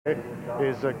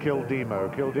is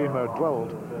Kildimo. Kildimo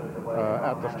dwelled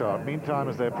at the start. Meantime,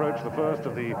 as they approach the first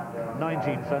of the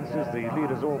 19 fences, the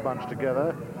leaders all bunched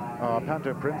together.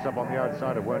 Panto Prince up on the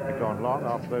outside, it won't be gone long.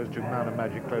 After those two, Man and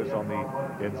Magic close on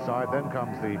the inside. Then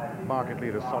comes the market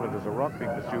leader, Solid as a Rock,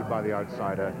 being pursued by the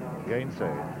outsider,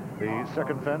 Gainsay. The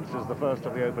second fence is the first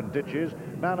of the open ditches.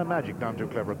 Man and Magic none too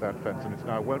clever at that fence, and it's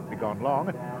now Won't Be Gone Long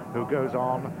who goes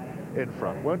on in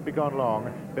front. Won't Be Gone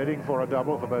Long, bidding for a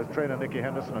double for both trainer Nicky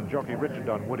Henderson and jockey Richard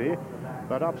Dunwoody.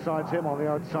 But upsides him on the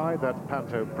outside, that's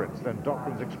Panto Prince. Then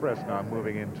Docklands Express now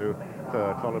moving into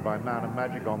third, followed by Man and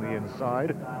Magic on the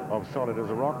inside of Solid as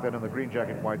a Rock. Then in the green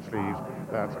jacket, white sleeves,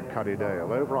 that's Cuddy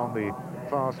Dale. Over on the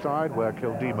far side, where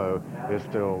Kildimo is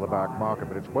still the back marker,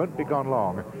 but it's Won't Be Gone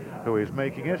Long who is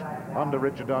making it under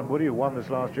Richard Dunwoody, who won this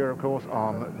last year, of course,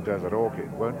 on Desert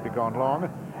Orchid. Won't Be Gone Long,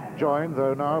 joined,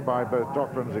 though, now by both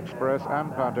Docklands Express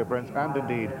and Panto Prince, and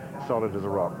indeed Solid as a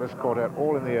Rock. This quartet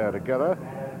all in the air together,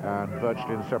 and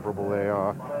virtually inseparable they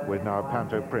are, with now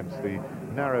Panto Prince, the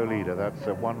narrow leader. That's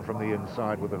one from the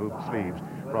inside with the hoop sleeves,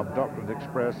 from Docklands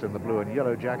Express in the blue and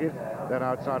yellow jacket. Then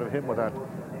outside of him with that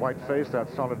white face,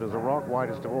 that's Solid as a Rock,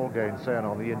 widest of all, Gainsay, and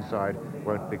on the inside,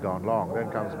 Won't Be Gone Long. Then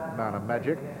comes Man and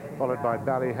Magic, followed by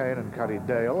Ballyhane and Cuddy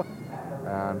Dale.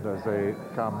 And as they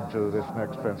come to this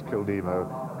next fence,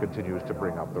 Kildimo continues to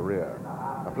bring up the rear.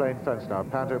 A plain fence now,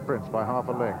 Panto Prince by half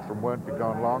a length from Won't Be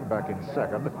Gone Long back in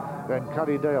second. Then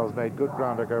Cuddy Dale's made good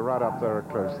ground to go right up there at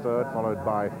close third, followed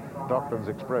by Docklands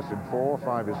Express in four.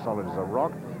 Five is Solid as a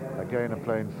Rock. Again, a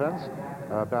plain fence.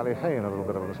 Ballyhane, a little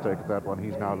bit of a mistake at that one.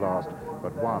 He's now last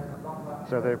but one.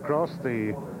 So they've crossed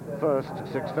the first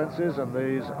six fences, and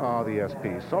these are the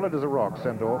SP. Solid as a Rock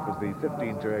sent off as the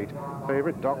 15-8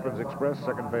 favourite. Docklands Express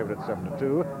second favourite at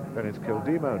 7-2. Then it's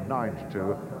Kildimo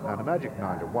 9-2, and Magic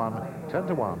 9-1,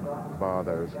 10-1, bar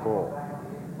those four.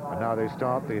 And now they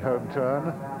start the home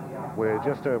turn with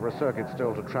just over a circuit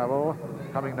still to travel.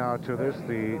 Coming now to this,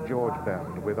 the George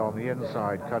Bend, with on the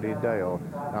inside Cuddy Dale,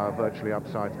 now virtually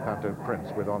upside Panto Prince,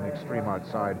 with on the extreme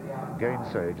outside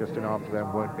Gainsay. Just in after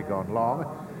them, Won't Be Gone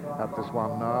Long. At this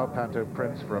one now, Panto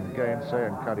Prince from Gainsay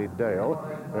and Cuddy Dale.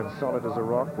 Then Solid as a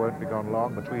Rock, Won't Be Gone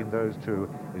Long. Between those two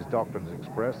is Docklands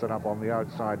Express. Then up on the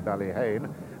outside,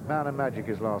 Ballyhane. Man and Magic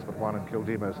is last but one, and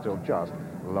Kildimo still just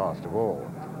last of all.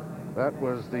 That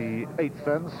was the eighth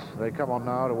fence. They come on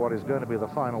now to what is going to be the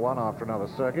final one after another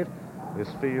circuit. This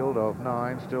field of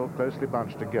nine still closely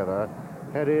bunched together,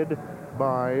 headed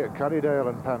by Cuddy Dale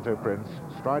and Panto Prince,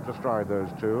 stride for stride those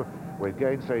two, with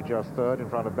Gainsay just third in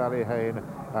front of Ballyhane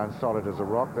and Solid as a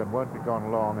Rock. Then Won't Be Gone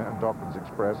Long and Docklands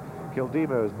Express.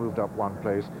 Kildimo has moved up one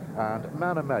place, and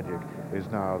Man and Magic is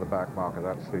now the back marker.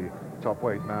 That's the top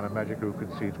weight Man and Magic, who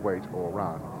concedes weight all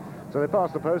round. So they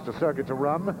pass the post, a circuit to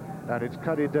run, and it's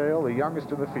Cuddy Dale, the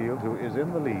youngest in the field, who is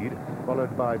in the lead,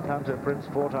 followed by Panto Prince,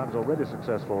 four times already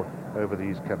successful over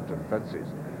these Kempton fences.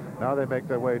 Now they make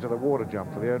their way to the water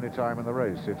jump for the only time in the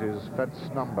race. It is fence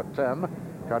number 10,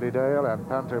 Cuddy Dale and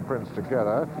Panto Prince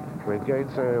together, with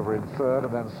Gainsay over in third,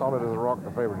 and then Solid as a Rock,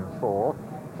 the favourite, in four.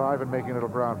 Five and making little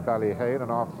ground, Ballyhane,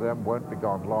 and after them Won't Be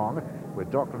Gone Long,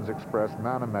 with Docklands Express,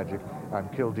 Man and Magic,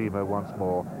 and Kildimo once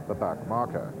more the back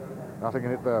marker. Nothing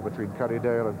in it there between Cuddy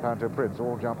Dale and Panto Prince.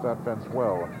 All jumped that fence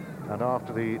well. And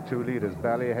after the two leaders,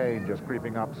 Ballyhane just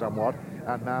creeping up somewhat,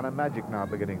 and Man and Magic now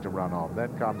beginning to run on.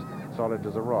 Then comes Solid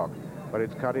as a Rock. But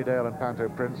it's Cuddy Dale and Panto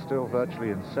Prince still virtually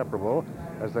inseparable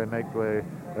as they make way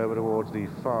over towards the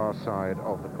far side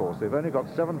of the course. They've only got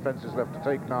 7 fences left to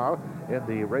take now in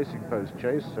the Racing Post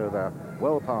chase, so they're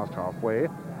well past halfway.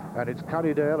 And it's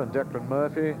Cuddy Dale and Declan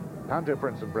Murphy, Panto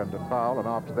Prince and Brendan Powell, and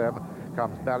after them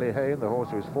comes Ballyhane, the horse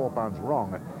who is 4 pounds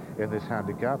wrong in this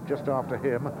handicap. Just after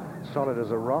him, Solid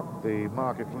as a Rock, the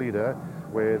market leader,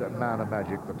 with Man and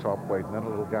Magic, the top weight, and then a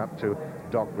little gap to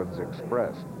Docklands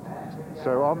Express.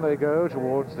 So on they go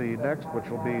towards the next, which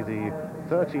will be the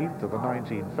 13th of the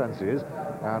 19 fences,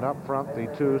 and up front the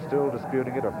two still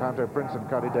disputing it of Panto Prince and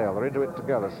Cuddy Dale. They're into it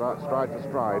together, stride for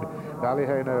stride.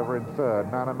 Ballyhane over in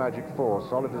third, Man and Magic 4,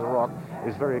 Solid as a Rock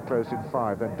is very close in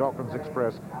 5, then Docklands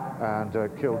Express and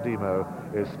Kildimo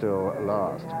is still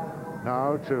last.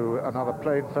 Now to another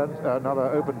plain fence,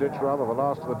 another open ditch rather, the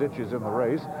last of the ditches in the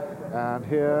race. And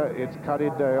here it's Cuddy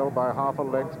Dale by half a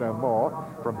length, no more,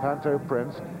 from Panto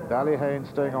Prince. Ballyhane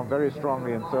staying on very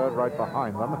strongly in third, right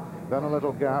behind them. Then a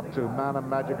little gap to Man and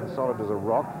Magic and Solid as a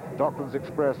Rock. Docklands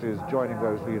Express is joining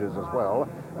those leaders as well.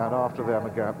 And after them, a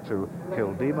gap to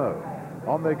Kildimo.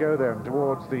 On they go then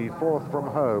towards the fourth from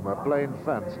home, a plain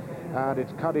fence, and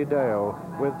it's Cuddy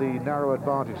with the narrow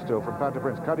advantage still from Panto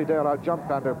Prince. Cuddy out-jumped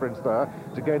Panto Prince there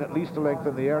to gain at least a length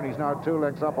in the air, and he's now 2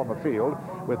 lengths up on the field,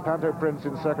 with Panto Prince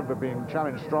in second but being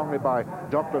challenged strongly by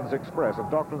Docklands Express. And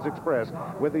Docklands Express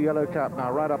with the yellow cap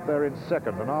now right up there in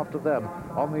second, and after them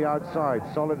on the outside,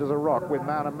 solid as a rock with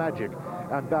Man of Magic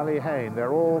and Ballyhane.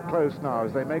 They're all close now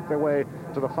as they make their way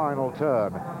to the final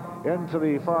turn. Into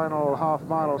the final half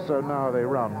mile or so now they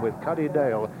run, with Cuddy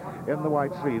in the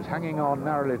white sleeves, hanging on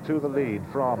narrowly to the lead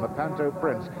from Panto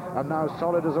Prince, and now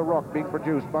solid as a rock being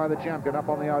produced by the champion up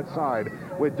on the outside,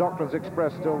 with Docklands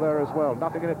Express still there as well.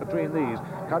 Nothing in it between these.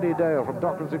 Cuddy from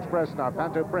Docklands Express now.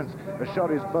 Panto Prince has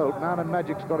shot his boat. Man and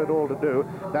Magic's got it all to do.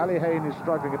 Ballyhane is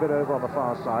struggling a bit over on the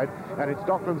far side, and it's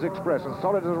Docklands Express, and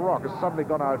solid as a rock has suddenly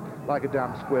gone out like a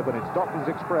damn squib, and it's Docklands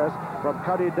Express from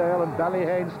Cuddy and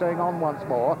Ballyhane staying on once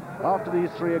more. After these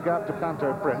three, a gap to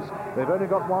Panto Prince. They've only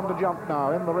got one to jump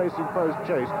now in the Racing Post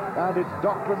chase, and it's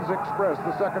Docklands Express,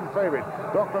 the second favourite.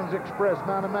 Docklands Express,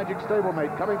 Man and Magic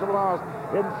stablemate, coming to the last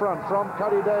in front from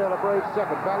Cuddy a brave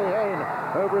second. Ballyhane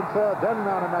over in third, then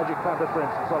Man and Magic, Panto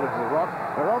Prince, and solid as a rock.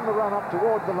 They're on the run up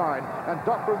towards the line, and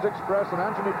Docklands Express and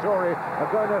Anthony Torrey are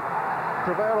going to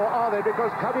prevail, or are they? Because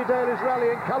Cuddy is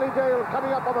rallying. Cuddy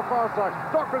coming up on the far side.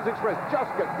 Docklands Express just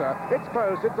gets there. It's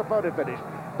close. It's a photo finish.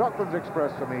 Docklands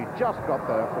Express for me just got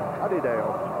there from Cuddy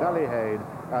Ballyhane,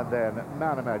 and then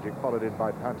Man of Magic, followed in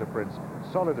by Panto Prince,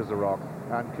 solid as a rock,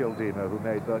 and Kildima, who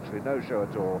made virtually no show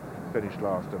at all, finished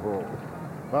last of all.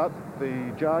 But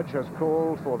the judge has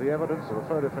called for the evidence of a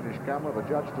photo finish camera. The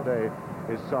judge today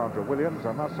is Sandra Williams.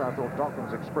 I must say I thought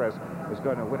Docklands Express was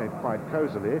going to win it quite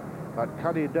cosily, but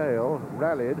Cuddy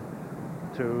rallied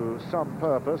to some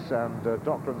purpose, and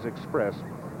Docklands Express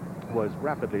was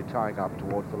rapidly tying up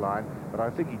towards the line, but I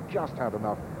think he just had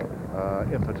enough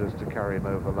impetus to carry him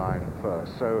over the line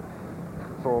first. So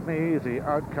for me, the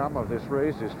outcome of this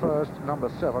race is first, number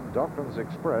 7, Docklands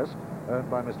Express,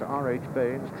 owned by Mr. R.H.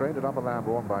 Baines, trained at Upper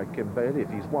Lambourne by Kim Bailey. If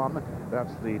he's won,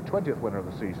 that's the 20th winner of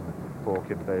the season for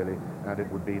Kim Bailey, and it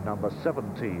would be number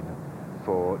 17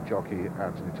 for jockey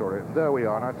Anthony Torrey. And there we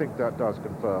are, and I think that does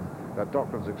confirm that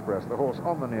Docklands Express, the horse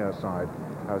on the near side,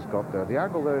 has got there. The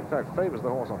angle, though, in fact, favours the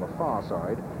horse on the far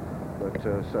side, but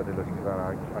certainly looking at that,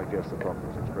 I guess that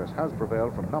Docklands Express has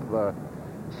prevailed from number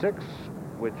 6,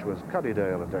 which was Cuddy and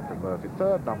Declan Murphy.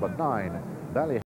 Third, number 9, Ballyhane.